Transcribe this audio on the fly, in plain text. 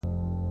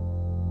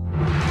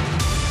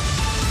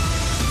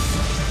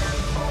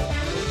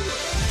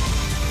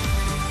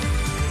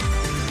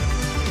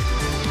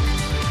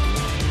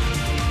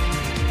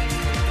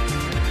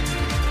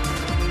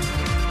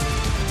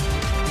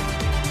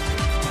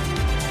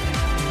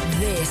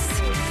This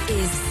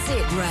is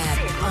SitRep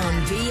on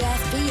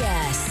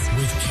BFBS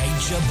with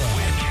Kate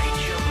Jabbar.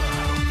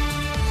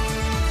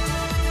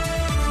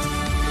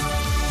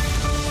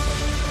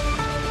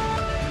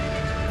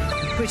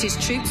 British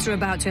troops are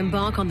about to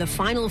embark on the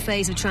final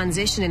phase of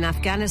transition in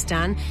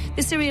Afghanistan.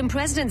 The Syrian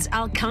president's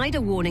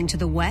al-Qaeda warning to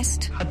the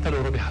West.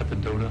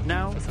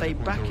 Now they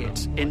back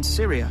it in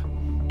Syria,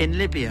 in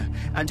Libya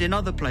and in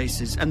other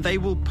places, and they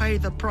will pay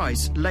the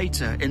price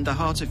later in the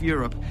heart of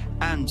Europe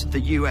and the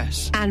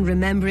US. And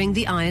remembering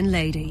the Iron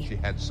Lady. She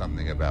had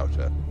something about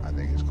her. I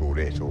think it's called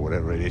It, or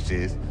whatever it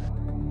is.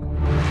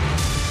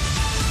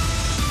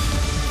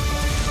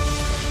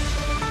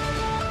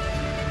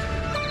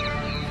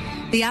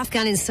 The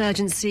Afghan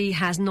insurgency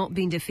has not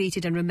been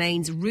defeated and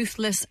remains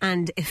ruthless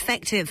and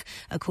effective,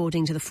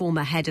 according to the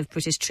former head of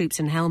British troops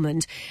in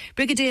Helmand.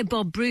 Brigadier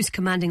Bob Bruce,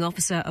 commanding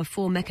officer of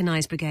 4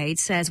 Mechanised Brigade,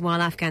 says while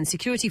Afghan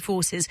security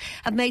forces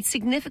have made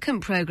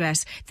significant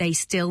progress, they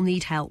still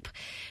need help.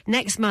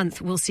 Next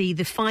month, we'll see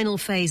the final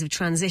phase of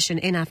transition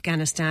in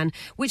Afghanistan,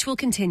 which will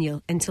continue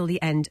until the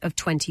end of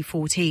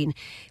 2014.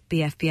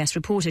 BFBS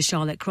reporter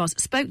Charlotte Cross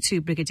spoke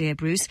to Brigadier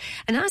Bruce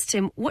and asked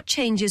him what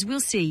changes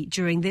we'll see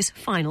during this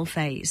final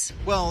phase.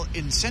 Well,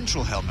 in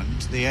central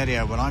Helmand, the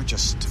area where I've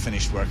just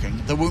finished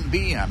working, there won't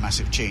be a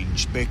massive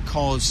change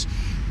because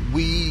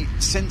we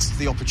sensed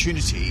the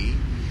opportunity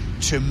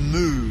to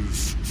move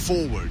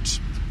forward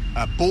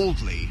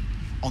boldly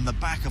on the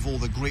back of all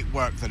the great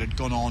work that had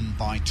gone on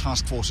by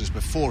task forces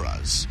before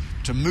us,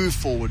 to move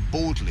forward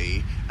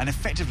boldly and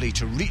effectively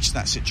to reach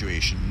that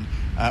situation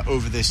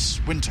over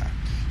this winter.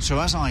 So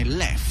as I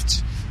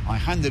left, I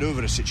handed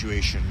over a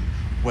situation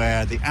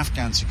where the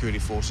Afghan security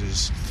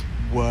forces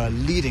were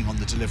leading on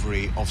the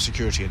delivery of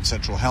security in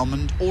central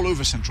Helmand, all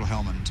over central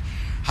Helmand.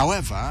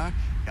 However,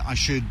 I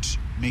should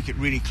make it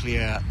really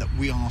clear that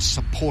we are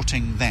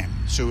supporting them.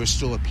 So there's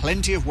still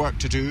plenty of work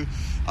to do,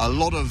 a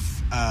lot of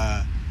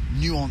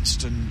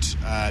nuanced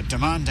and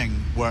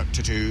demanding work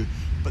to do,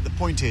 but the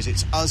point is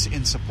it's us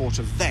in support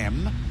of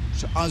them,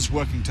 so us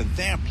working to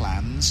their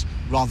plans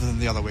rather than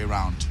the other way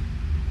around.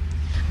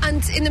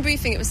 And in the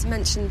briefing, it was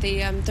mentioned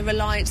the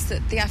reliance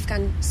that the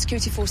Afghan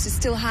security forces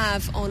still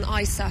have on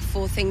ISAF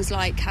for things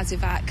like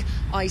Kazivac,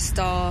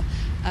 ISTAR,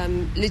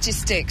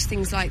 logistics,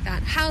 things like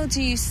that. How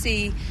do you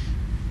see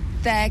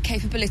their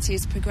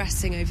capabilities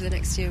progressing over the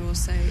next year or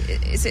so?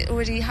 Is it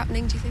already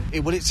happening, do you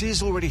think? Well, it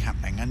is already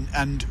happening,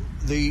 and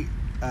the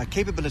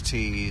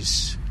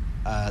capabilities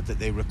that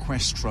they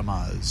request from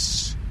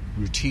us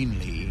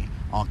routinely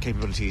are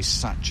capabilities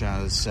such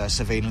as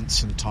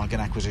surveillance and target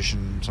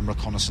acquisition, some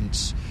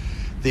reconnaissance,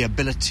 the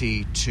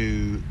ability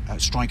to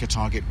strike a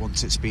target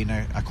once it's been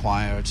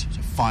acquired,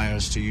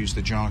 fires, to use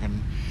the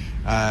jargon,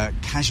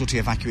 casualty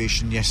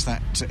evacuation. Yes,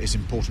 that is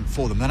important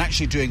for them. They're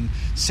actually doing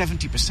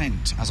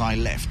 70%. As I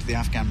left, the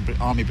Afghan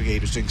Army Brigade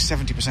was doing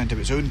 70% of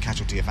its own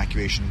casualty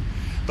evacuation,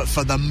 but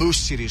for the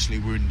most seriously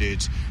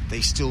wounded,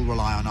 they still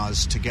rely on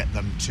us to get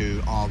them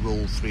to our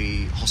Role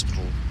 3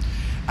 hospital.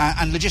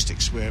 And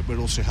logistics, we're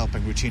also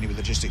helping routinely with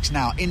logistics.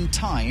 Now, in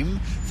time,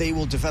 they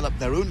will develop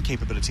their own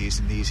capabilities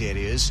in these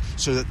areas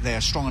so that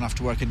they're strong enough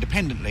to work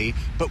independently,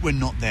 but we're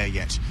not there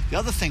yet. The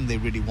other thing they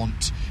really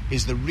want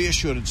is the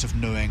reassurance of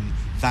knowing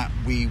that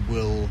we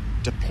will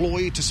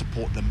deploy to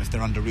support them if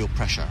they're under real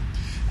pressure.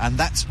 And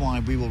that's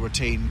why we will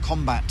retain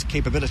combat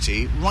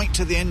capability right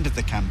to the end of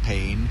the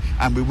campaign,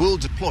 and we will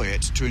deploy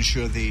it to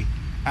ensure the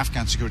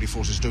Afghan security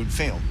forces don't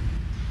fail.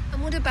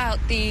 And what about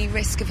the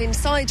risk of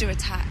insider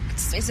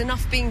attacks? Is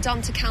enough being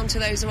done to counter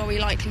those, or are we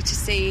likely to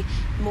see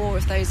more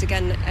of those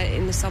again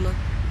in the summer?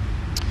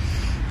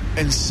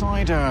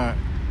 Insider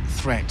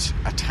threat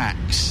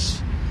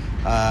attacks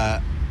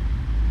are,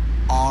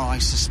 I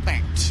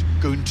suspect,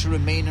 going to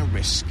remain a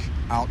risk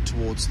out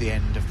towards the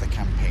end of the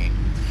campaign.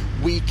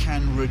 We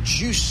can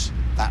reduce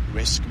that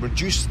risk,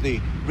 reduce the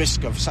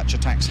risk of such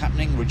attacks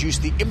happening, reduce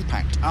the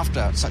impact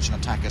after such an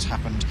attack has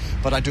happened,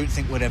 but I don't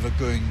think we're ever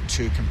going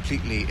to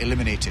completely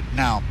eliminate it.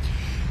 Now,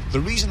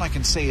 the reason I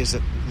can say is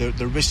that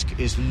the risk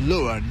is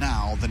lower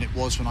now than it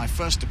was when I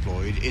first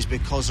deployed is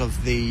because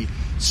of the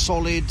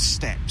solid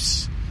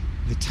steps,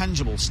 the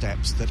tangible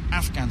steps that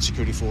Afghan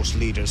security force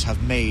leaders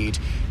have made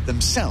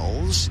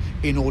themselves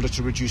in order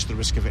to reduce the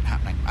risk of it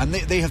happening. And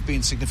they have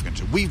been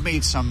significant. We've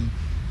made some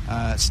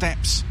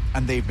steps,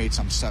 and they've made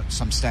some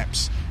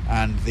steps,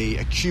 and the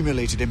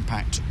accumulated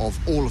impact of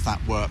all of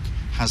that work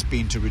has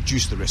been to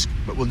reduce the risk,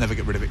 but we'll never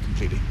get rid of it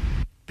completely.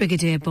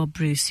 Brigadier Bob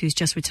Bruce, who's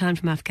just returned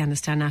from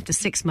Afghanistan after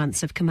 6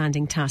 months of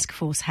commanding Task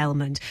Force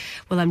Helmand.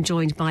 Well, I'm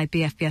joined by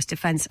BFBS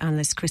defence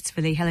analyst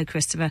Christopher Lee. Hello,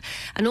 Christopher.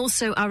 And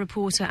also our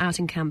reporter out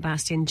in Camp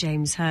Bastion,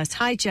 James Hurst.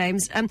 Hi,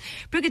 James.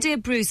 Brigadier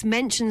Bruce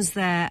mentions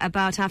there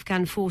about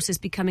Afghan forces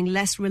becoming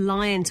less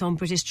reliant on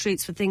British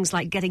troops for things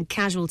like getting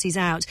casualties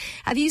out.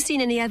 Have you seen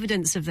any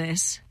evidence of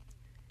this?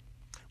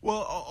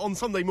 Well, on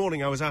Sunday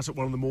morning, I was out at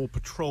one of the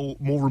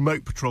more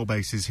remote patrol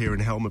bases here in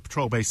Helmand,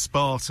 Patrol Base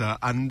Sparta,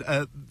 and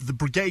the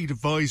Brigade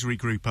Advisory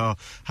Group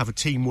have a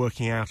team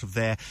working out of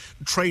there,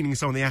 training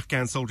some of the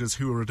Afghan soldiers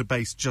who are at a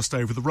base just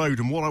over the road.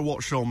 And what I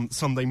watched on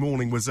Sunday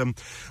morning was a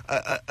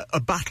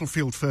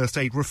battlefield first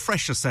aid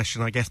refresher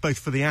session, I guess, both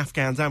for the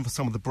Afghans and for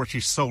some of the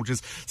British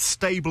soldiers,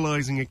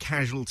 stabilising a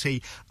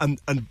casualty and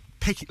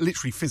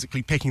literally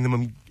physically picking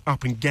them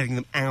up and getting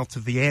them out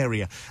of the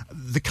area.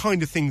 The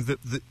kind of thing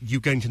that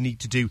you're going to need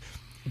to do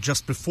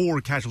just before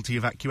a casualty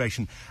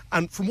evacuation.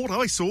 And from what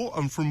I saw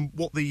and from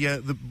what the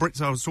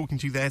Brits I was talking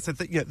to there said,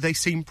 that they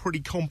seem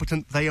pretty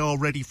competent, they are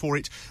ready for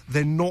it,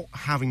 they're not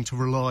having to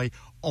rely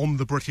on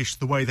the British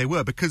the way they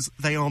were, because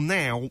they are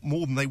now,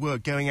 more than they were,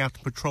 going out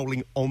and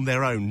patrolling on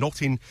their own,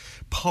 not in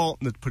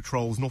partnered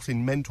patrols, not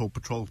in mentor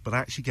patrols, but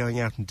actually going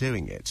out and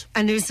doing it.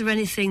 And is there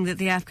anything that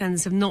the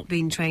Afghans have not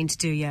been trained to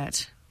do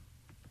yet?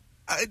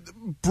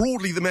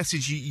 Broadly, the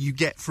message you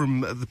get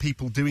from the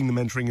people doing the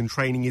mentoring and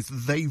training is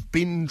they've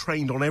been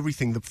trained on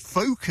everything. The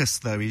focus,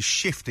 though, is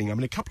shifting. I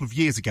mean, a couple of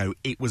years ago,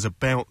 it was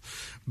about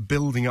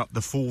building up the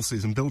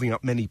forces and building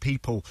up many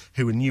people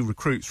who are new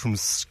recruits from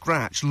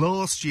scratch.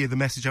 Last year, the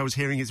message I was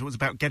hearing is it was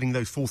about getting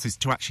those forces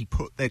to actually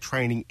put their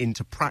training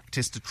into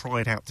practice, to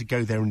try it out, to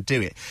go there and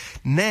do it.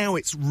 Now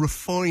it's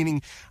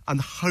refining and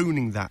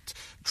honing that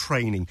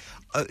training.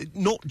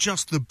 Not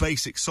just the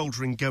basic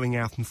soldiering, going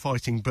out and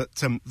fighting, but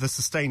the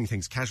sustaining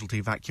things, casualty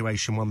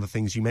evacuation, one of the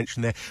things you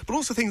mentioned there, but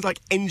also things like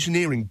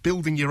engineering,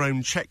 building your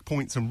own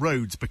checkpoints and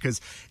roads,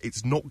 because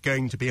it's not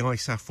going to be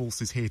ISAF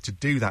forces here to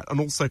do that. And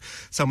also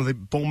some of the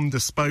bomb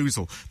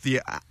disposal.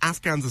 The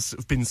Afghans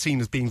have been seen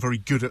as being very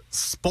good at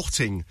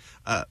spotting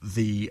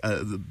the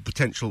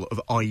potential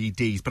of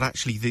IEDs, but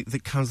actually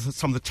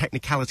some of the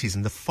technicalities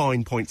and the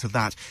fine points of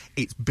that,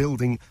 it's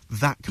building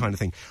that kind of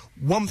thing.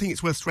 One thing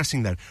it's worth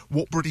stressing, though,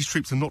 what British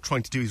troops are not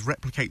trying to do is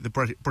replicate the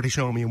British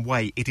Army and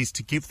way. It is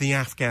to give the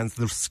Afghans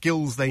the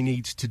skills they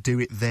need to do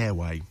it their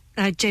way.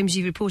 James,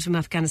 you've reported from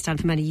Afghanistan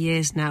for many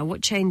years now.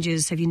 What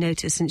changes have you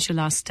noticed since your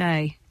last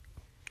stay?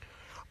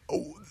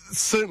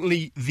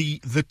 Certainly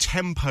the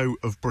tempo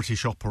of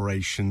British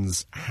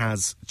operations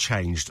has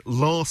changed.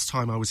 Last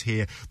time I was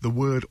here, the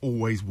word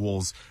always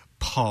was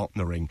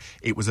partnering.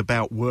 It was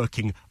about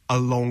working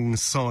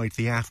alongside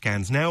the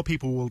Afghans. Now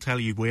people will tell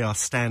you we are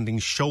standing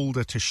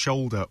shoulder to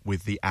shoulder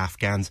with the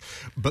Afghans,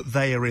 but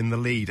they are in the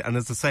lead. And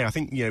as I say, I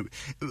think,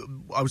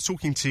 I was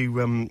talking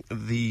to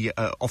the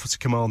officer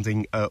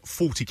commanding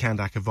 40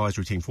 Kandak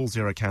Advisory Team, 40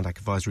 Kandak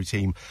Advisory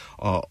Team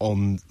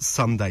on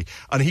Sunday,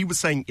 and he was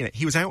saying,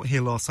 he was out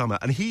here last summer,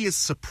 and he is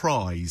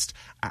surprised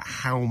at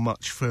how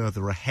much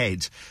further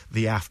ahead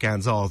the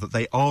Afghans are, that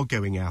they are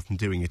going out and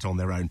doing it on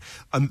their own.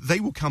 And they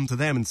will come to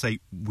them and say,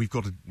 we've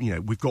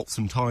got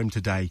some time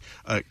today.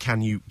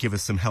 Can you give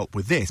us some help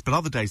with this? But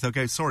other days they'll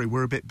go, sorry,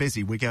 we're a bit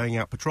busy, we're going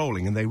out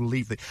patrolling, and they will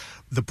leave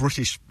the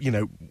British,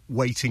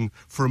 waiting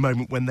for a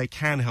moment when they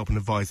can help and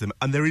advise them.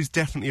 And there is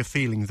definitely a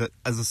feeling that,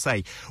 as I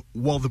say,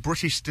 while the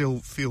British still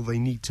feel they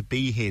need to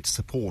be here to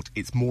support,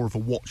 it's more of a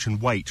watch and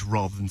wait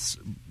rather than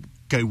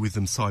go with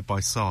them side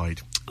by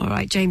side. All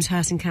right, James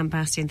Hurst in Camp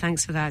Bastion,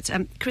 thanks for that.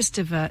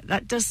 Christopher,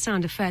 that does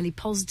sound a fairly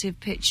positive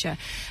picture.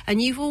 And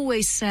you've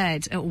always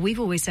said, or we've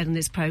always said on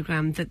this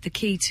programme, that the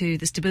key to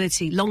the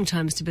stability,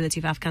 long-term stability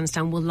of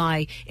Afghanistan will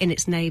lie in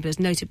its neighbours,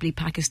 notably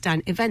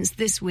Pakistan. Events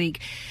this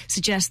week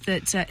suggest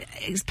that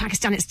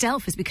Pakistan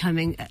itself is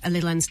becoming a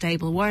little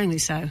unstable, worryingly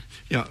so.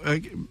 Yeah,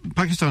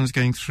 Pakistan is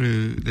going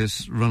through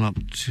this run-up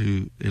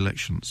to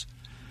elections.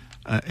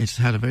 It's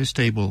had a very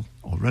stable,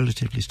 or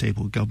relatively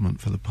stable, government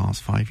for the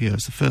past 5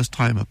 years. The first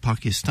time a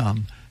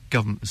Pakistan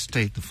government has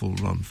stayed the full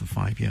run for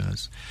 5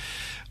 years.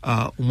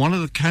 One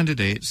of the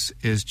candidates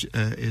is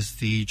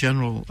the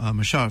General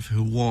Musharraf,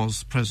 who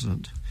was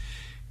president.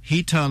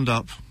 He turned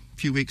up a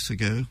few weeks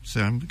ago,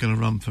 said, I'm going to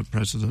run for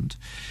president.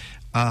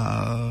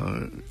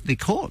 The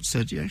court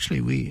said,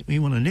 actually, we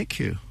want to nick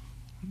you,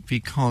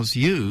 because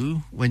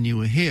you, when you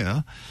were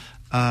here,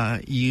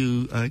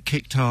 you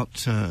kicked out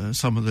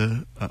some of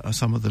the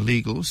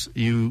legals.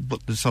 You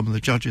put some of the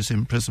judges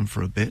in prison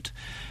for a bit,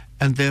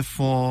 and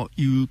therefore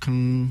you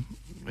can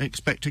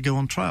expect to go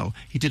on trial.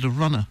 He did a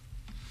runner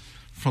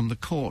from the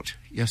court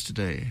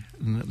yesterday,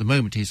 and at the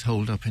moment he's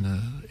holed up in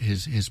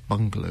his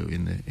bungalow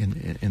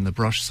in the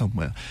brush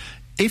somewhere.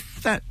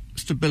 If that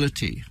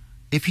stability,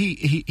 if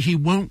he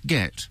won't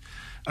get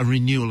a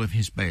renewal of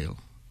his bail,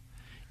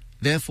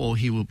 therefore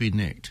he will be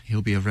nicked.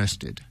 He'll be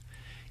arrested.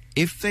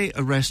 If they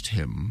arrest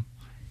him,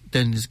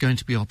 then there's going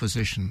to be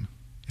opposition.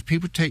 If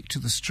people take to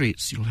the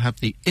streets, you'll have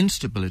the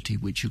instability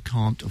which you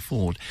can't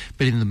afford.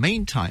 But in the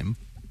meantime,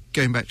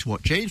 going back to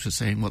what James was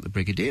saying, what the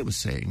Brigadier was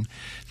saying,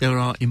 there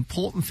are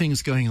important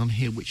things going on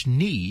here which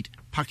need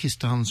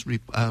Pakistan's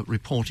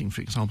reporting,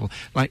 for example,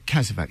 like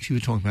Kazivac. You were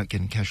talking about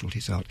getting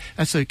casualties out.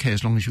 That's okay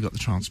as long as you've got the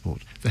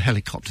transport. The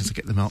helicopters will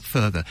get them out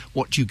further.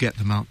 What do you get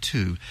them out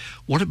to?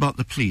 What about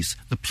the police?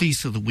 The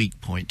police are the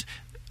weak point.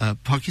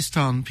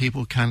 Pakistan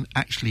people can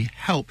actually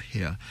help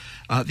here.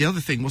 The other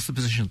thing was the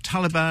position of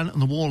Taliban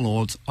and the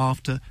warlords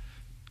after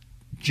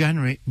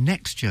January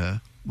next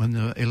year, when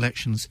there were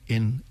elections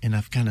in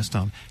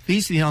Afghanistan?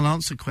 These are the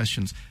unanswered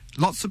questions.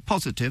 Lots of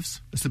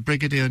positives, as the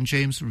Brigadier and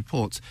James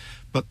reports,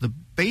 but the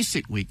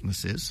basic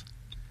weaknesses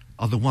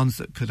are the ones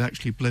that could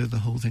actually blow the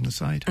whole thing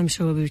aside. I'm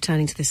sure we'll be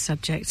returning to this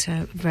subject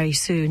very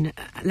soon.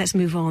 Let's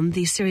move on.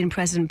 The Syrian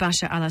President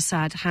Bashar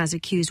al-Assad has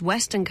accused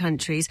Western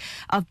countries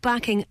of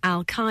backing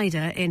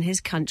al-Qaeda in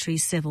his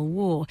country's civil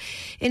war.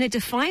 In a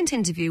defiant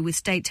interview with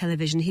state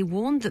television, he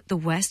warned that the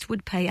West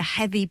would pay a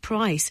heavy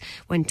price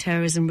when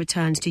terrorism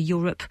returns to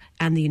Europe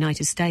and the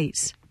United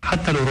States.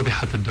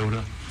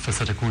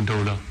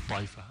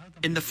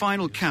 In the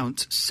final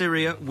count,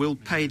 Syria will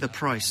pay the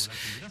price.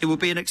 It will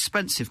be an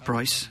expensive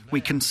price. We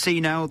can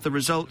see now the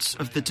results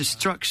of the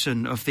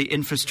destruction of the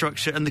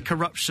infrastructure and the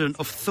corruption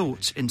of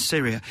thought in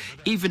Syria.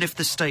 Even if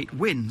the state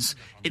wins,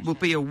 it will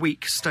be a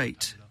weak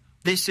state.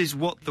 This is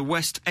what the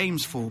West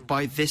aims for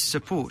by this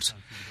support.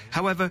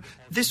 However,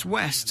 this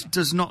West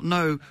does not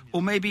know,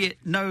 or maybe it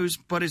knows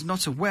but is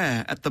not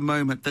aware at the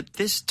moment, that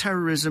this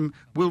terrorism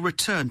will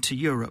return to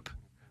Europe.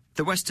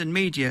 The Western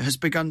media has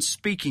begun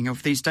speaking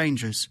of these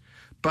dangers.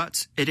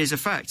 But it is a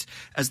fact,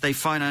 as they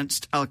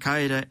financed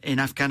al-Qaeda in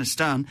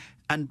Afghanistan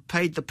and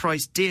paid the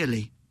price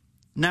dearly.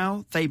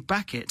 Now they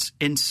back it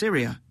in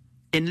Syria,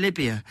 in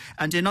Libya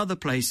and in other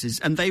places,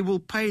 and they will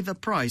pay the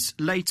price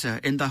later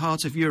in the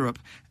heart of Europe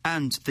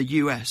and the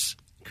US.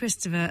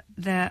 Christopher,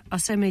 there are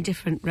so many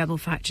different rebel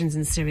factions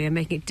in Syria,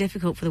 making it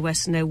difficult for the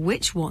West to know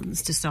which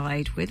ones to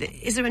side with.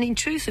 Is there any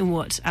truth in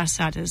what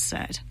Assad has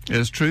said?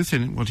 There's truth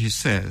in what he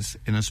says,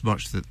 in as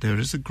much that there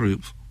is a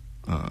group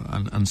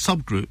and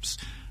subgroups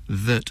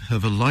that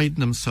have allied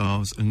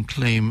themselves and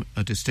claim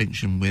a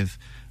distinction with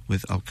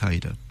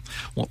al-Qaeda.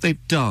 What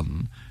they've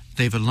done,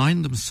 they've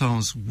aligned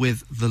themselves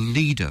with the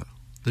leader,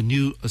 the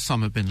new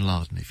Osama bin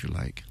Laden, if you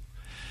like.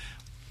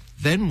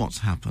 Then what's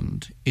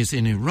happened is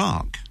in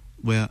Iraq,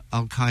 where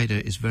al-Qaeda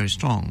is very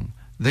strong,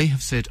 they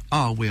have said,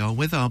 we are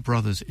with our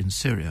brothers in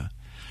Syria.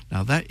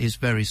 Now that is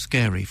very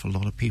scary for a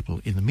lot of people.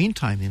 In the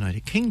meantime, the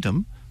United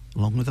Kingdom,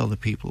 along with other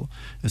people,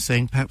 are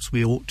saying perhaps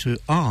we ought to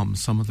arm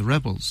some of the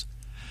rebels.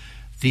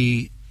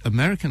 The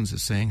Americans are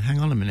saying, hang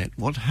on a minute,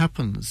 what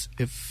happens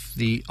if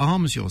the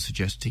arms you're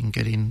suggesting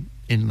get in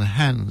the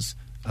hands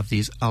of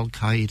these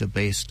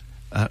al-Qaeda-based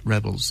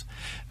rebels,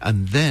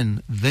 and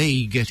then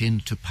they get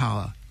into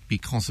power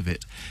because of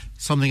it?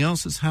 Something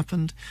else has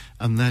happened,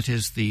 and that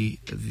is the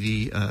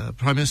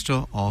Prime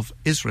Minister of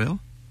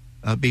Israel,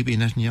 Bibi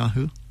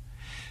Netanyahu.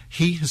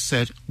 He has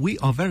said, we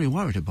are very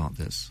worried about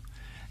this,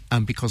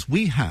 and because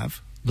we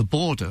have the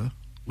border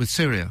with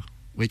Syria,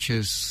 which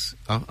is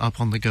up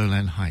on the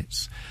Golan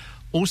Heights.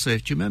 Also,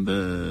 do you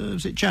remember,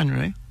 was it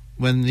January,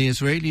 when the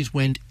Israelis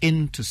went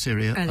into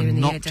Syria and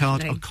knocked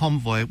out a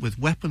convoy with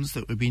weapons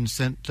that were being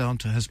sent down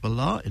to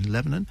Hezbollah in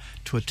Lebanon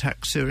to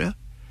attack Syria?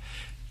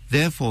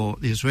 Therefore,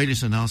 the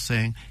Israelis are now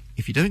saying,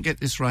 if you don't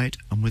get this right,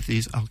 and with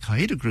these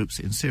al-Qaeda groups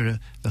in Syria,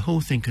 the whole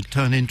thing could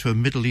turn into a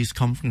Middle East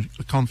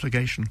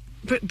conflagration.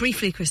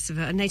 Briefly,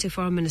 Christopher, NATO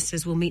foreign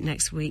ministers will meet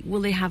next week.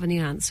 Will they have any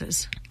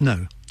answers?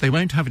 No, they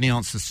won't have any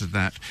answers to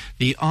that.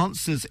 The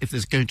answers, if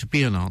there's going to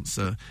be an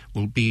answer,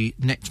 will be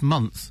next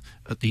month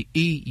at the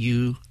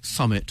EU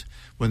summit,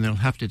 when they'll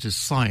have to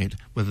decide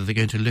whether they're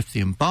going to lift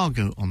the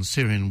embargo on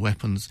Syrian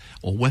weapons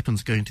or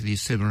weapons going to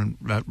these Syrian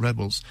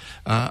rebels.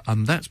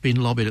 And that's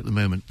been lobbied at the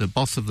moment. The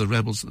boss of the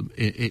rebels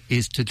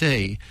is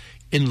today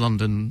in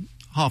London,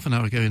 half an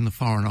hour ago in the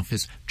Foreign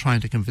Office,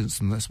 trying to convince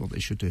them that's what they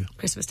should do.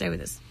 Christopher, stay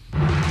with us.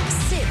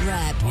 Sit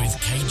Rep with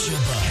Kate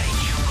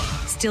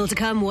Jabbar. Still to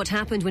come, what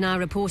happened when our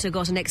reporter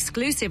got an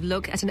exclusive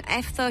look at an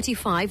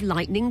F-35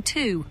 Lightning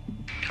II.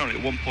 Currently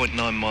at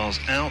 1.9 miles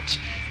out,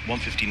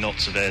 150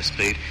 knots of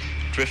airspeed,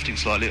 drifting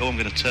slightly. I'm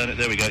going to turn it.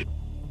 There we go.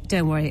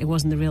 Don't worry, it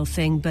wasn't the real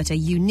thing, but a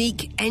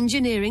unique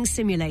engineering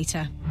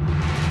simulator.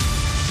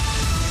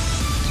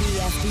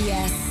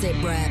 BFBS Sit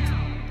Rep.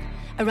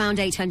 Around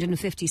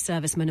 850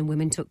 servicemen and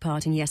women took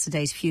part in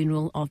yesterday's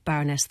funeral of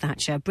Baroness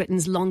Thatcher,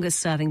 Britain's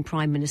longest-serving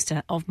Prime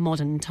Minister of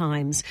modern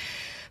times.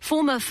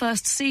 Former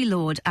First Sea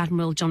Lord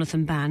Admiral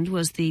Jonathan Band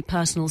was the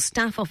personal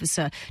staff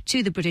officer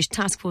to the British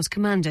Task Force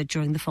commander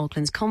during the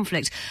Falklands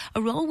conflict,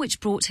 a role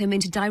which brought him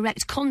into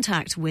direct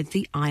contact with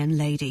the Iron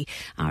Lady.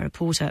 Our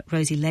reporter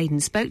Rosie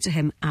Layden spoke to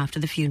him after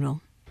the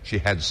funeral. She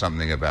had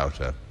something about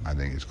her. I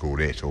think it's called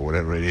it, or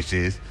whatever it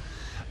is.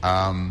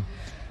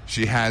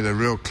 She had a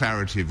real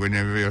clarity of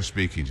whenever you're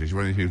speaking to her. She's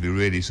one of the people who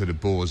really sort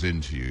of bores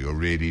into you. You're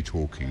really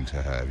talking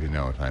to her, if you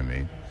know what I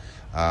mean.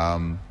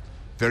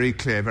 Very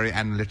clear, very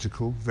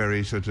analytical,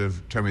 very sort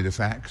of, tell me the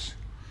facts.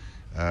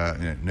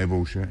 No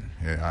bullshit.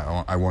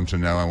 I want to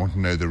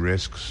know the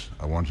risks.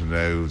 I want to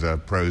know the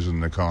pros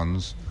and the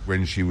cons.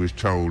 When she was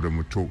told and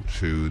would talk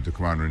to the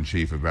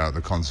Commander-in-Chief about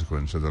the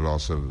consequence of the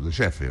loss of the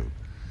Sheffield,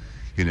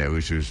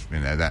 which was,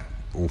 that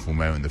awful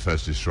moment, the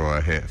first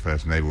destroyer hit,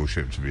 first naval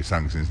ship to be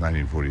sunk since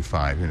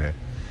 1945,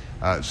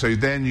 So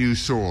then you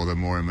saw the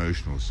more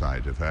emotional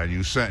side of her, and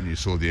you certainly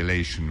saw the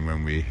elation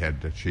when we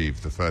had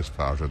achieved the first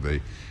part of the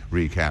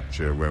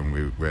recapture,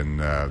 when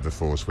the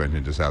force went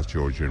into South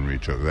Georgia and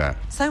retook that.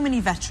 So many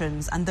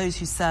veterans and those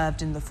who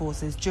served in the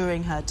forces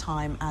during her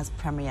time as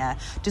Premier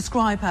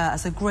describe her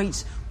as a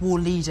great war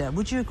leader.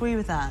 Would you agree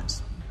with that?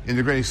 In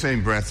the very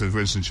same breath as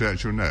Winston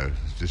Churchill, no.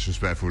 It's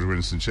disrespectful to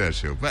Winston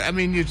Churchill. But, I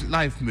mean,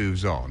 life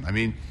moves on. I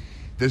mean,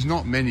 there's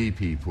not many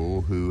people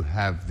who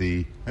have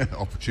the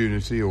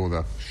opportunity or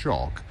the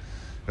shock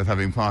of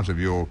having part of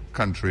your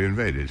country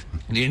invaded.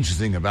 And the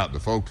interesting thing about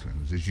the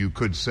Falklands is you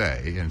could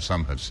say, and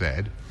some have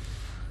said,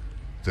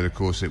 that of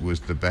course it was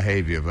the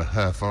behaviour of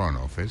her Foreign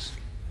Office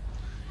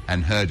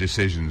and her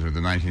decisions of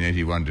the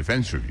 1981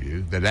 Defence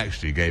Review that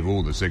actually gave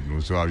all the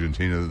signals to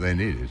Argentina that they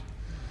needed.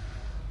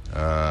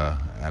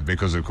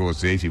 Because, of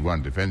course, the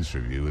 81 Defence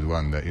Review was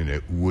one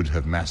that, would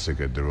have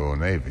massacred the Royal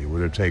Navy,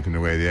 would have taken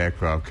away the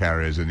aircraft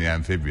carriers and the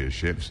amphibious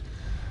ships,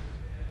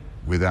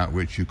 without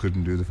which you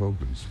couldn't do the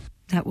Falklands.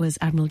 That was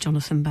Admiral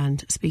Jonathan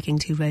Band speaking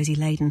to Rosie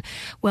Layden.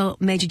 Well,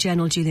 Major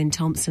General Julian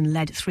Thompson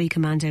led 3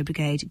 Commando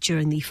Brigade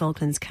during the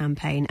Falklands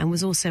campaign and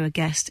was also a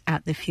guest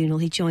at the funeral.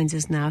 He joins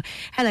us now.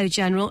 Hello,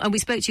 General. And we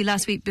spoke to you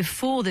last week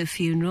before the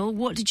funeral.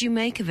 What did you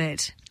make of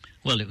it?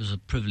 Well, it was a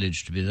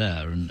privilege to be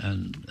there,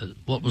 and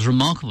what was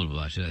remarkable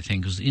about it, I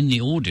think, was in the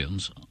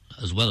audience,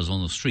 as well as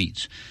on the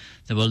streets,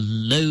 there were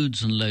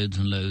loads and loads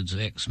and loads of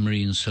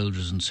ex-Marine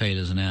soldiers and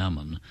sailors and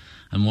airmen,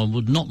 and one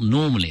would not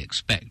normally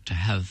expect to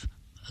have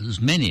as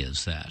many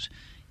as that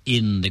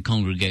in the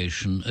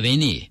congregation of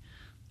any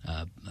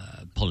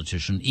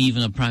politician,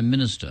 even a Prime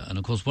Minister. And,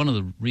 of course, one of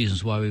the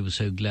reasons why we were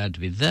so glad to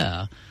be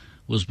there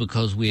was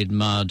because we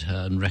admired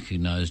her and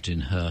recognised in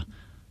her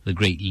the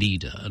great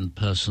leader and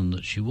person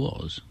that she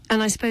was.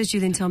 And I suppose,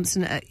 Julian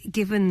Thompson,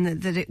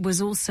 given that it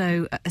was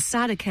also a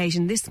sad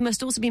occasion, this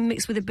must also be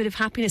mixed with a bit of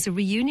happiness, a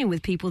reunion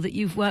with people that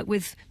you've worked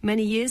with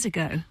many years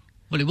ago.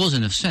 Well, it was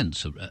in a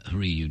sense a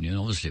reunion.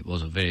 Obviously, it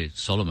was a very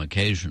solemn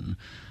occasion,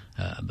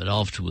 but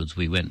afterwards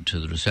we went to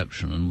the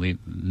reception and we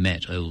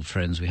met old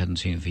friends we hadn't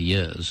seen for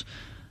years,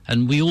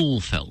 and we all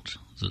felt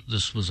that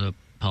this was a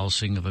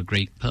passing of a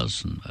great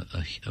person,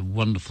 a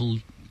wonderful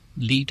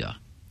leader.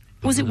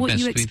 Was it what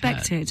you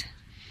expected?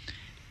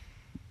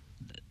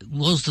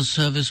 Was the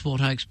service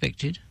what I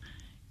expected?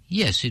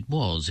 Yes, it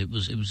was. It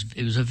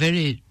was a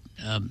very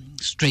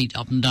straight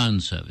up and down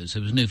service.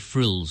 There was no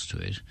frills to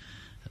it.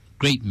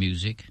 Great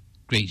music,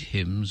 great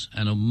hymns,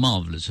 and a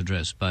marvellous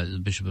address by the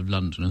Bishop of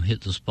London, who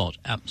hit the spot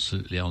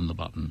absolutely on the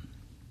button.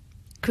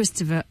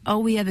 Christopher, are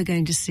we ever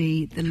going to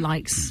see the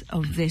likes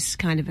of this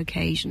kind of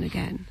occasion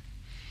again?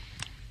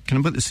 Can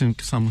I put this in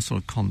some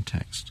sort of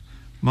context?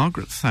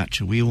 Margaret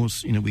Thatcher, we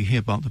hear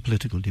about the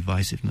political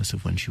divisiveness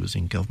of when she was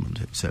in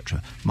government,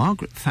 etc.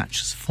 Margaret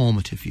Thatcher's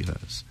formative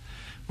years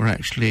were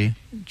actually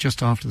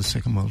just after the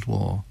Second World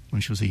War,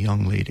 when she was a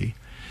young lady.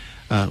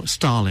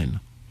 Stalin,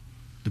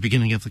 the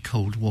beginning of the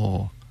Cold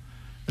War,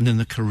 and then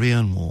the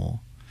Korean War,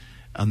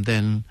 and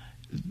then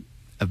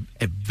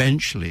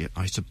eventually,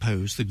 I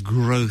suppose, the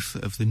growth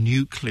of the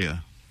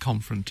nuclear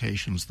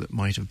confrontations that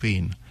might have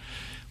been.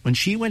 When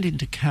she went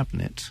into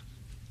cabinet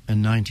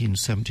in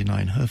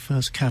 1979, her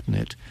first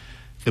cabinet,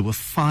 there were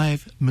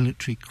 5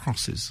 military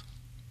crosses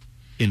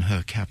in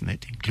her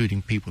cabinet,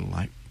 including people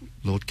like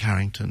Lord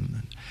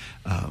Carrington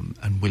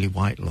and Willie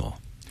Whitelaw.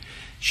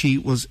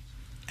 She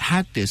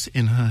had this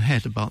in her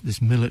head about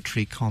this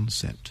military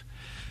concept.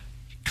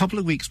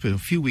 A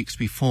few weeks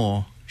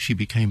before she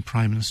became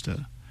Prime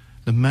Minister,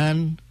 the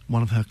man,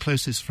 one of her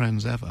closest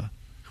friends ever,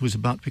 who was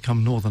about to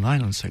become Northern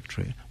Ireland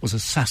Secretary, was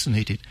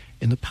assassinated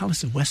in the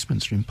Palace of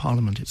Westminster in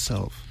Parliament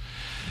itself.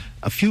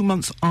 A few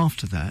months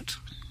after that,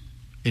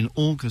 in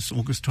August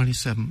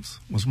 27th,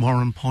 was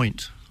Warren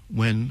Point,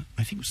 when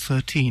I think it was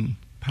 13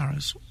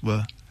 Paris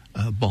were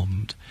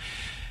bombed.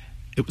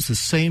 It was the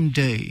same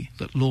day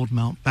that Lord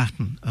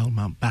Mountbatten, Earl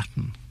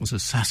Mountbatten, was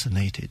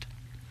assassinated.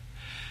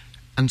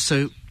 And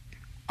so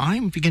I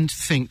begin to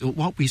think that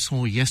what we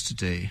saw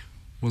yesterday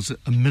was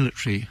a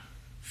military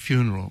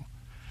funeral.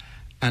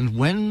 And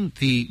when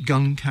the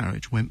gun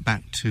carriage went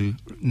back to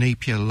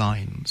Napier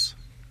Lines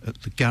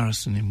at the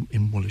garrison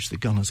in Woolwich, the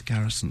gunners'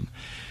 garrison,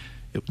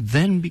 it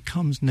then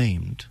becomes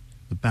named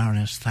the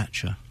Baroness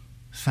Thatcher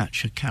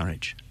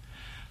carriage.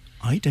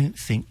 I don't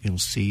think you'll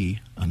see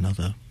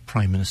another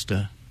Prime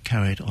Minister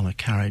carried on a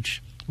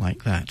carriage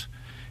like that.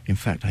 In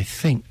fact, I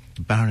think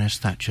the Baroness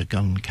Thatcher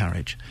gun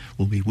carriage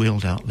will be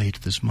wheeled out later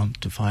this month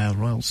to fire a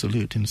royal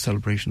salute in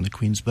celebration of the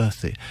Queen's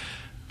birthday.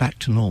 Back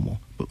to normal,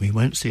 but we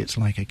won't see its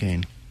like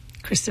again.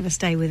 Christopher,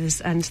 stay with us,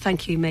 and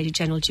thank you, Major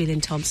General Julian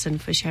Thompson,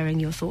 for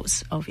sharing your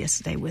thoughts of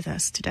yesterday with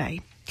us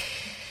today.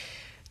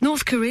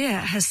 North Korea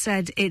has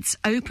said it's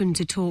open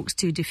to talks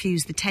to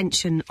defuse the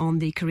tension on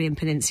the Korean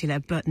peninsula,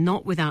 but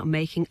not without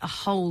making a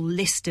whole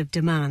list of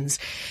demands.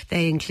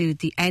 They include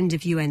the end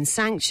of UN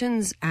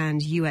sanctions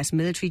and US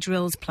military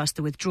drills, plus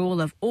the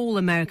withdrawal of all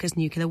America's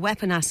nuclear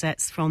weapon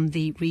assets from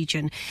the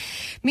region.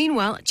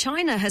 Meanwhile,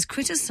 China has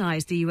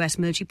criticised the US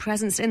military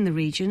presence in the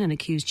region and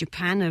accused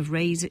Japan of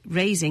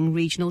raising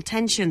regional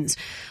tensions.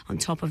 On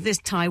top of this,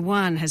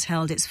 Taiwan has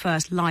held its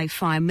first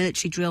live-fire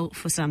military drill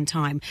for some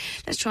time.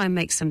 Let's try and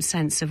make some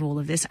sense of all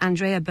of this.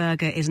 Andrea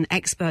Berger is an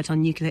expert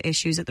on nuclear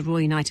issues at the Royal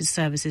United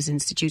Services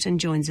Institute and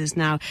joins us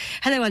now.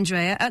 Hello,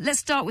 Andrea. Let's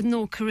start with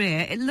North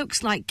Korea. It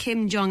looks like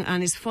Kim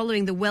Jong-un is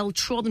following the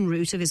well-trodden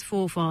route of his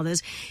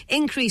forefathers,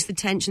 increase the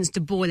tensions to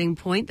boiling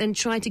point, then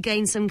try to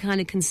gain some kind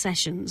of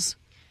concessions.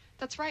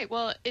 That's right.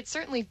 Well, it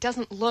certainly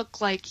doesn't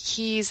look like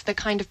he's the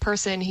kind of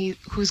person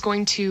who's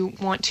going to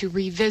want to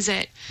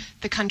revisit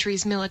the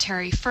country's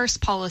military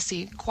first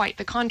policy. Quite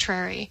the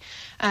contrary.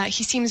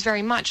 He seems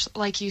very much,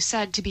 like you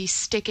said, to be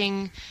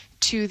sticking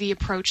to the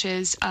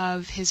approaches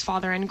of his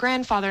father and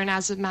grandfather, and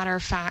as a matter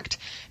of fact,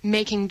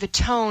 making the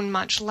tone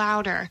much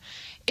louder.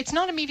 It's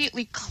not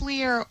immediately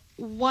clear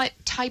what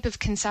type of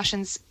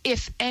concessions,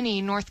 if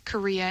any, North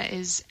Korea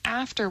is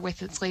after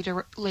with its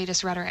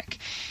latest rhetoric.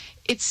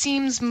 It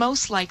seems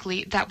most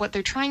likely that what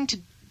they're trying to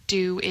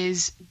do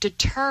is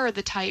deter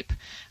the type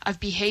of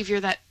behavior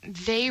that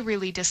they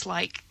really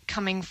dislike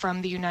coming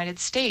from the United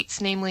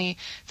States, namely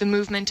the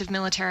movement of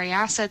military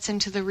assets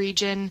into the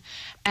region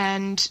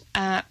and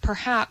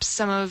perhaps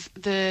some of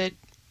the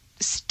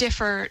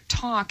stiffer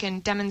talk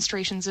and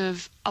demonstrations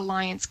of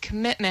alliance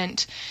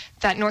commitment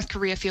that North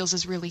Korea feels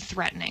is really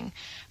threatening.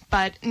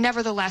 But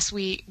nevertheless,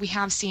 we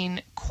have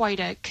seen quite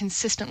a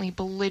consistently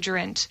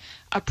belligerent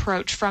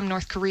approach from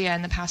North Korea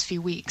in the past few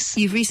weeks.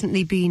 You've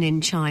recently been in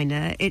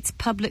China. It's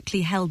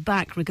publicly held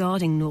back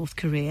regarding North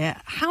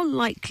Korea. How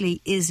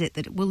likely is it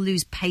that it will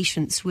lose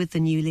patience with the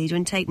new leader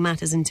and take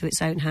matters into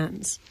its own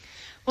hands?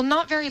 Well,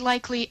 not very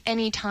likely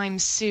anytime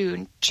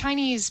soon.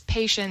 Chinese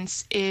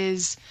patience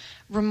is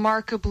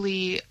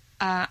remarkably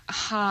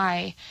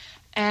high.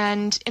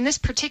 And in this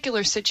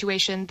particular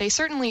situation, they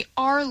certainly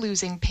are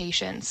losing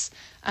patience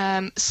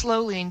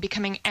slowly and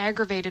becoming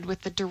aggravated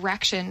with the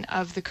direction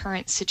of the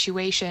current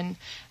situation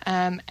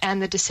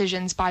and the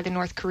decisions by the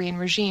North Korean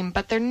regime.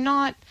 But they're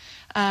not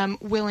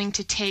willing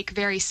to take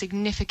very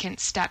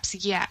significant steps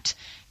yet.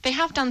 They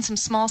have done some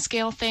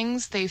small-scale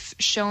things. They've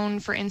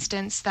shown, for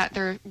instance, that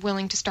they're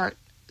willing to start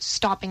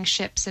stopping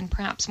ships and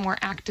perhaps more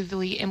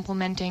actively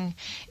implementing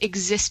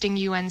existing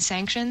UN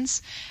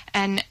sanctions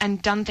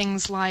and done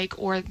things like,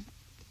 or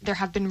there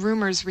have been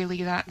rumors,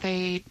 really, that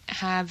they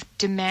have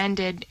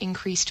demanded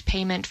increased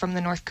payment from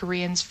the North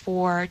Koreans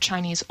for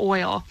Chinese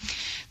oil.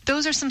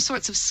 Those are some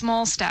sorts of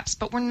small steps,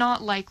 but we're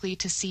not likely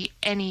to see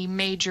any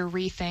major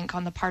rethink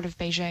on the part of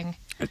Beijing.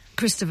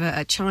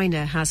 Christopher,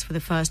 China has for the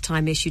first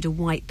time issued a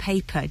white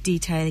paper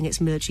detailing its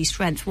military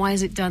strength. Why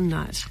has it done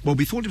that? Well,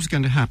 we thought it was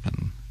going to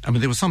happen. I mean,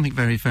 there was something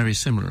very, very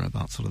similar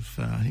about I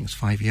think it was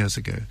 5 years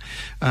ago.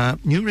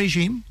 New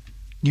regime,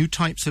 new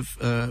types of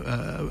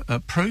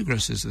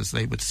progresses, as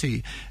they would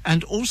see,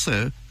 and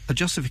also a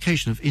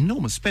justification of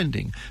enormous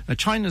spending.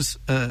 China's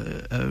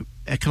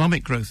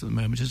economic growth at the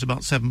moment is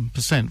about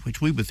 7%,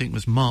 which we would think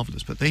was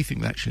marvellous, but they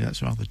think actually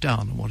that's rather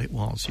down on what it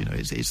was. You know,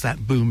 it's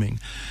that booming.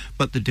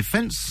 But the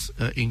defence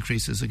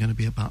increases are going to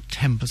be about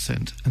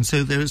 10%. And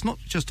so there is not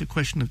just a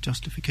question of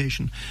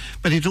justification,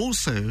 but it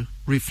also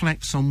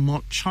reflects on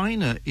what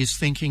China is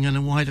thinking in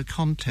a wider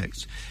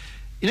context.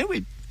 You know,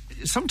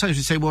 sometimes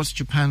we say, what's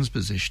Japan's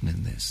position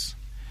in this?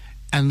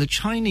 And the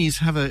Chinese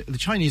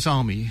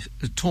army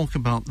talk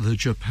about the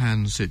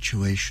Japan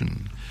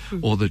situation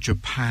or the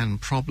Japan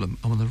problem.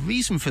 And the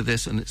reason for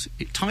this, and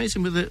it ties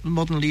in with the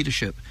modern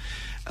leadership,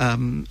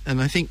 and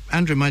I think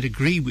Andrew might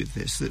agree with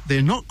this, that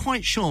they're not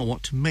quite sure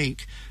what to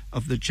make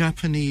of the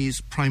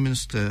Japanese Prime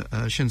Minister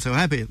Shinzo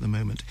Abe at the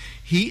moment.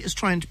 He is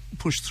trying to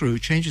push through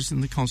changes in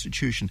the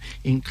constitution,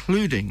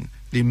 including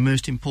the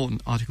most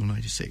important Article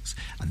 96.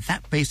 And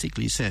that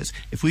basically says,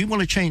 if we want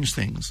to change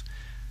things,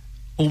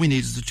 all we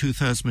need is a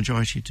two-thirds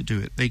majority to do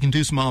it. They can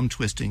do some arm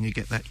twisting and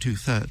get that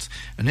two-thirds.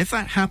 And if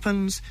that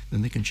happens,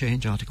 then they can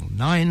change Article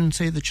 9,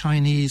 say the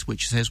Chinese,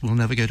 which says we'll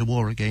never go to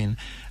war again.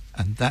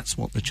 And that's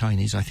what the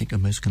Chinese, I think, are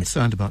most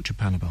concerned about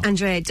Japan about.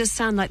 Andrea, it does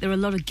sound like there are a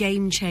lot of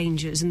game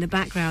changers in the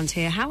background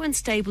here. How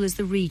unstable is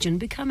the region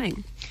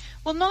becoming?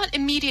 Well, not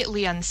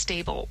immediately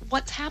unstable.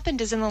 What's happened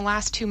is in the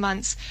last 2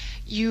 months,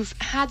 you've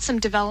had some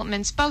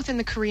developments, both in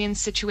the Korean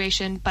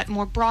situation, but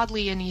more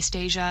broadly in East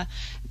Asia,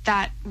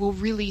 that will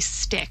really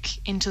stick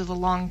into the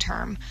long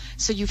term.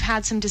 So you've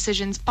had some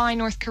decisions by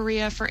North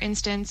Korea, for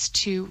instance,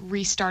 to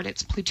restart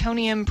its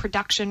plutonium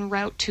production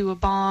route to a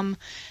bomb.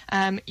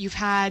 You've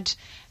had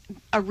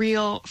a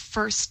real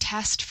first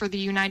test for the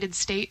United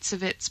States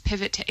of its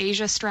pivot to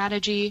Asia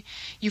strategy.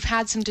 You've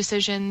had some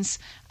decisions,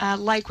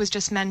 like was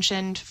just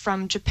mentioned,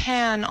 from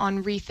Japan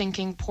on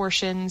rethinking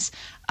portions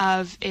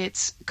of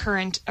its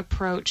current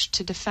approach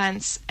to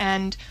defense.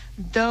 And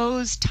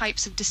those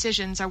types of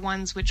decisions are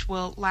ones which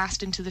will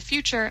last into the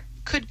future,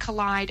 could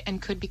collide,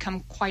 and could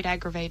become quite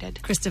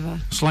aggravated.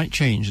 Christopher. Slight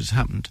change has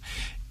happened.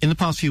 In the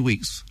past few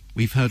weeks,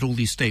 we've heard all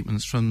these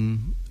statements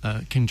from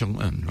Kim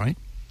Jong-un, right?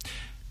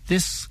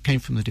 This came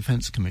from the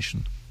Defence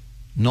Commission,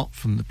 not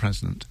from the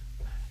President,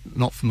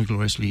 not from the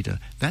glorious leader.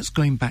 That's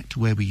going back to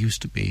where we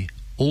used to be.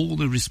 All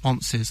the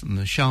responses and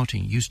the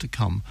shouting used to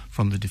come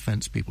from the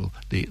defence people,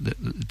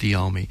 the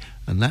army,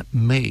 and that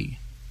may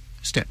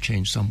step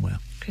change somewhere.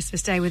 Christopher,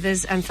 stay with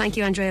us, and thank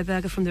you, Andrea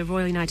Berger from the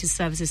Royal United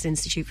Services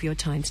Institute, for your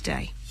time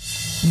today.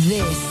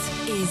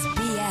 This is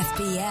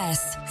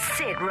BFBS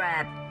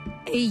SITREP.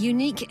 A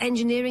unique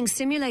engineering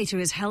simulator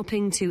is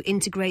helping to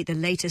integrate the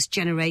latest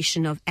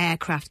generation of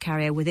aircraft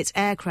carrier with its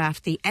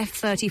aircraft, the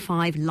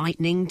F-35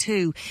 Lightning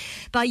II.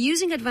 By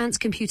using advanced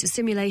computer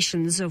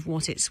simulations of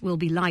what it will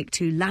be like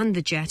to land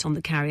the jet on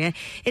the carrier,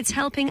 it's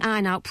helping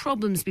iron out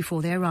problems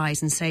before they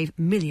arise and save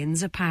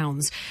millions of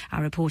pounds.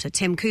 Our reporter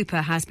Tim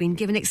Cooper has been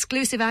given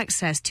exclusive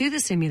access to the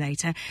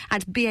simulator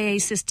at BAE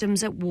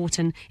Systems at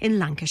Warton in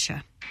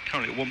Lancashire.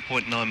 Currently at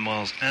 1.9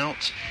 miles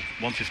out,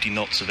 150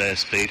 knots of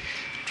airspeed.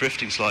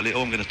 Drifting slightly.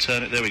 Oh, I'm going to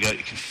turn it. There we go.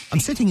 I'm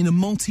sitting in a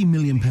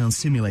multi-million-pound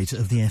simulator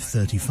of the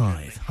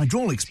F-35.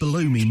 Hydraulics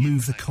below me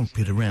move the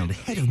cockpit around.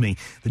 Ahead of me,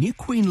 the new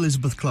Queen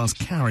Elizabeth-class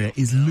carrier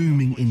is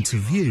looming into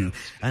view,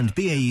 and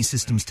BAE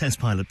Systems test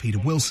pilot Peter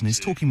Wilson is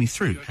talking me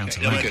through how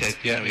to land. Okay,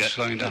 yeah, we're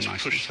slowing down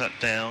nicely. Push that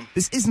down.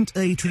 This isn't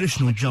a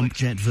traditional jump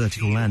jet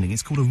vertical landing.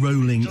 It's called a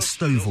rolling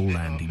Stovall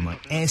landing. My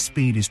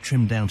airspeed is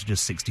trimmed down to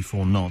just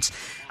 64 knots,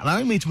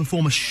 allowing me to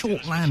perform a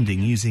short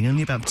landing using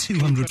only about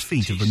 200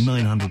 feet of the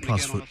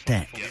 900-plus foot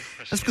deck.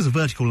 That's because a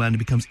vertical landing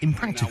becomes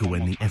impractical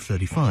when the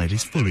F-35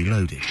 is fully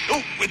loaded.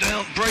 Oh, we're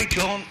down,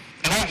 brake on.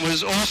 That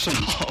was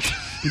awesome.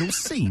 It all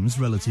seems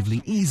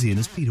relatively easy, and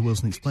as Peter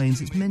Wilson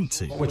explains, it's meant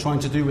to. What we're trying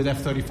to do with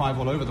F-35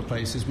 all over the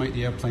place is make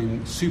the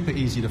airplane super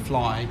easy to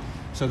fly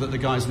so that the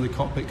guys in the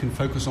cockpit can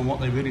focus on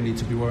what they really need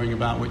to be worrying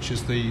about, which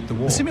is the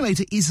war. The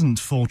simulator isn't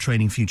for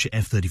training future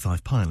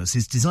F-35 pilots.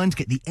 It's designed to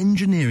get the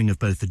engineering of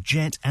both the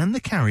jet and the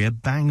carrier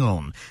bang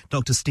on.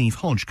 Dr. Steve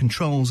Hodge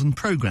controls and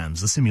programs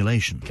the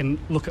simulation. We can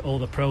look at all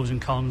the pros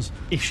and cons,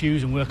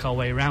 issues, and work our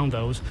way around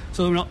those,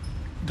 so we're not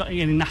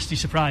getting any nasty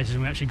surprises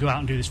when we actually go out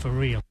and do this for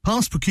real.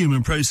 Past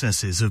procurement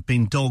processes have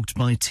been dogged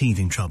by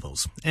teething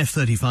troubles.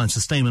 F-35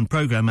 Sustainment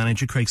Programme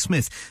Manager Craig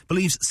Smith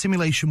believes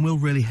simulation will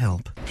really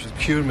help.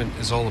 Procurement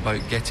is all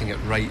about getting it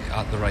right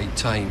at the right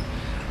time,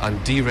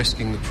 and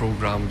de-risking the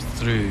programme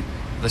through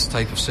this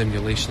type of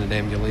simulation and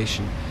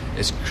emulation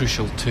is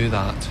crucial to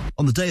that.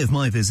 On the day of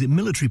my visit,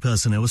 military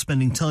personnel were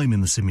spending time in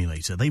the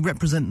simulator. They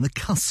represent the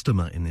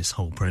customer in this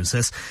whole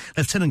process.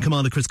 Lieutenant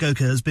Commander Chris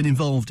Goker has been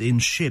involved in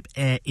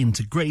ship-air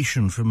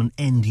integration from an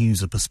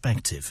end-user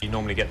perspective. You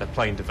normally get the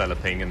plane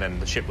developing, and then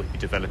the ship would be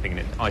developing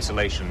in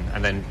isolation,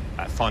 and then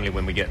finally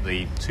when we get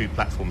the two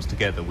platforms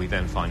together, we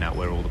then find out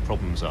where all the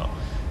problems are.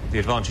 The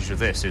advantage of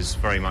this is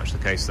very much the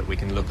case that we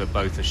can look at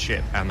both the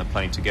ship and the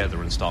plane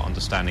together and start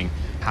understanding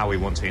how we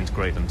want to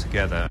integrate them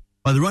together.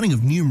 By the running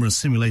of numerous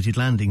simulated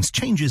landings,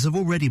 changes have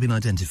already been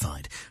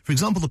identified. For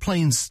example, the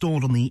planes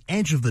stored on the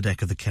edge of the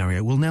deck of the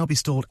carrier will now be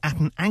stored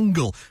at an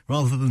angle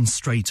rather than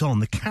straight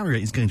on. The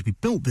carrier is going to be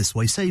built this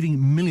way,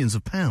 saving millions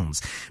of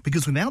pounds,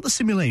 because without the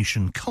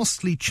simulation,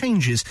 costly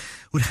changes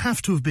would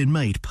have to have been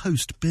made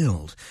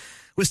post-build.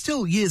 We're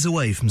still years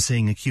away from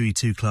seeing a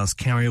QE2-class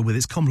carrier with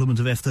its complement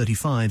of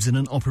F-35s in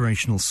an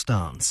operational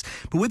stance.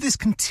 But with this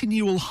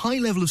continual high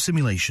level of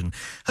simulation,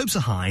 hopes are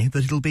high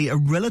that it'll be a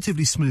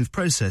relatively smooth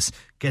process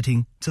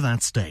getting to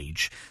that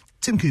stage.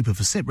 Tim Cooper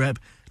for SITREP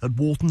at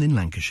Warton in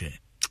Lancashire.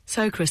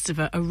 So,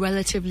 Christopher, a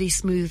relatively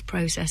smooth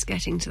process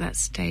getting to that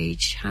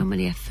stage. How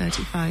many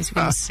F-35s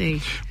will we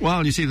see?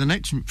 Well, you see, the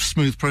next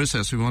smooth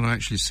process we want to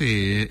actually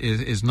see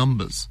is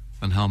numbers.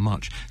 And how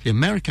much. The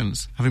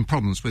Americans having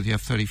problems with the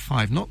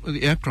F-35, not with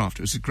the aircraft,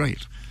 which is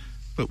great,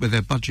 but with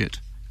their budget.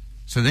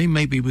 So they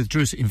may be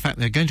withdrew. In fact,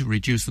 they're going to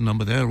reduce the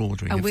number they're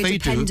ordering. And we're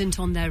dependent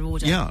on their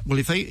order. Yeah, well,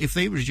 if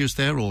they reduce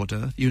their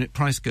order, unit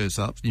price goes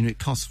up, unit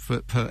cost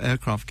per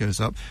aircraft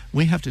goes up.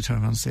 We have to turn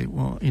around and say,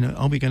 well,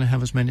 are we going to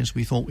have as many as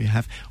we thought we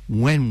have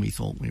when we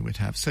thought we would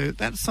have? So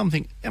that's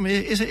something. I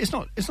mean, it's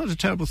not a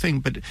terrible thing,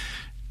 but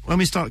when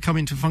we start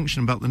coming to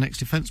function about the next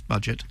defence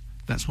budget,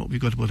 that's what we've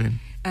got to put in.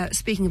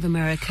 Speaking of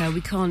America, we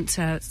can't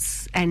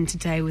end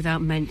today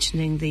without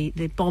mentioning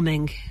the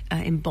bombing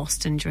in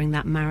Boston during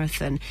that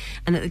marathon.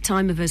 And at the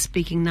time of us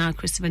speaking now,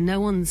 Christopher, no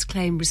one's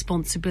claimed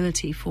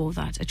responsibility for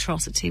that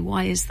atrocity.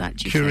 Why is that,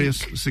 do you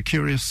think? It's a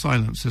curious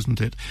silence,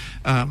 isn't it?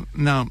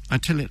 Now,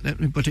 let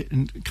me put it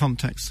in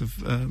context of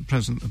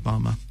President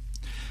Obama.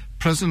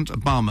 President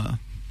Obama,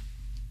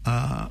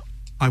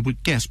 I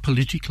would guess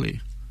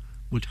politically,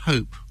 would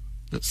hope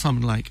that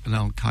someone like an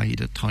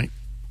Al-Qaeda type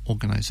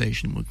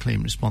organisation would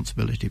claim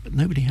responsibility, but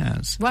nobody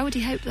has. Why would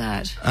he hope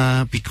that?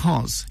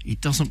 Because he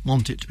doesn't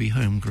want it to be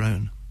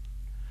homegrown.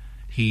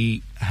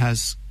 He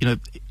has,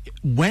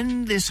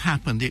 when this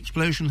happened, the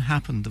explosion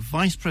happened, the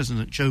Vice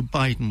President, Joe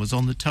Biden, was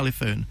on the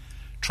telephone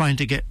trying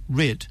to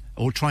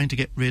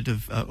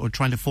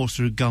force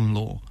through gun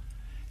law.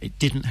 It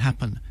didn't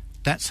happen.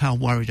 That's how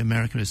worried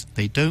America is.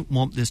 They don't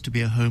want this to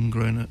be a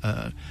homegrown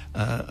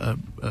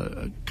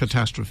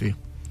catastrophe.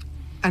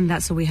 And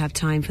that's all we have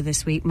time for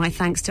this week. My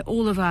thanks to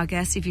all of our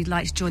guests. If you'd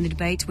like to join the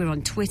debate, we're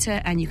on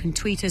Twitter and you can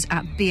tweet us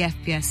at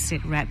BFBS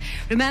SitRep.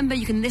 Remember,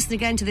 you can listen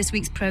again to this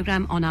week's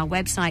programme on our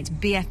website,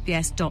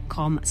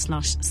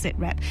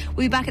 bfbs.com/sitrep.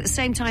 We'll be back at the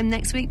same time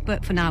next week,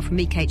 but for now, from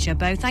me, Kate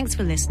Chabot, thanks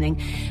for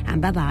listening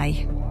and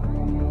bye-bye.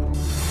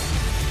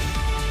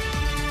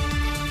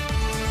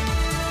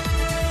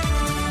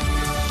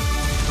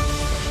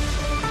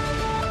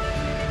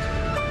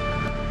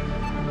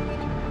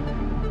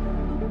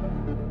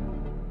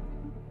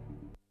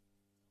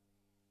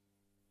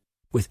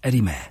 With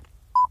Eddie Mair,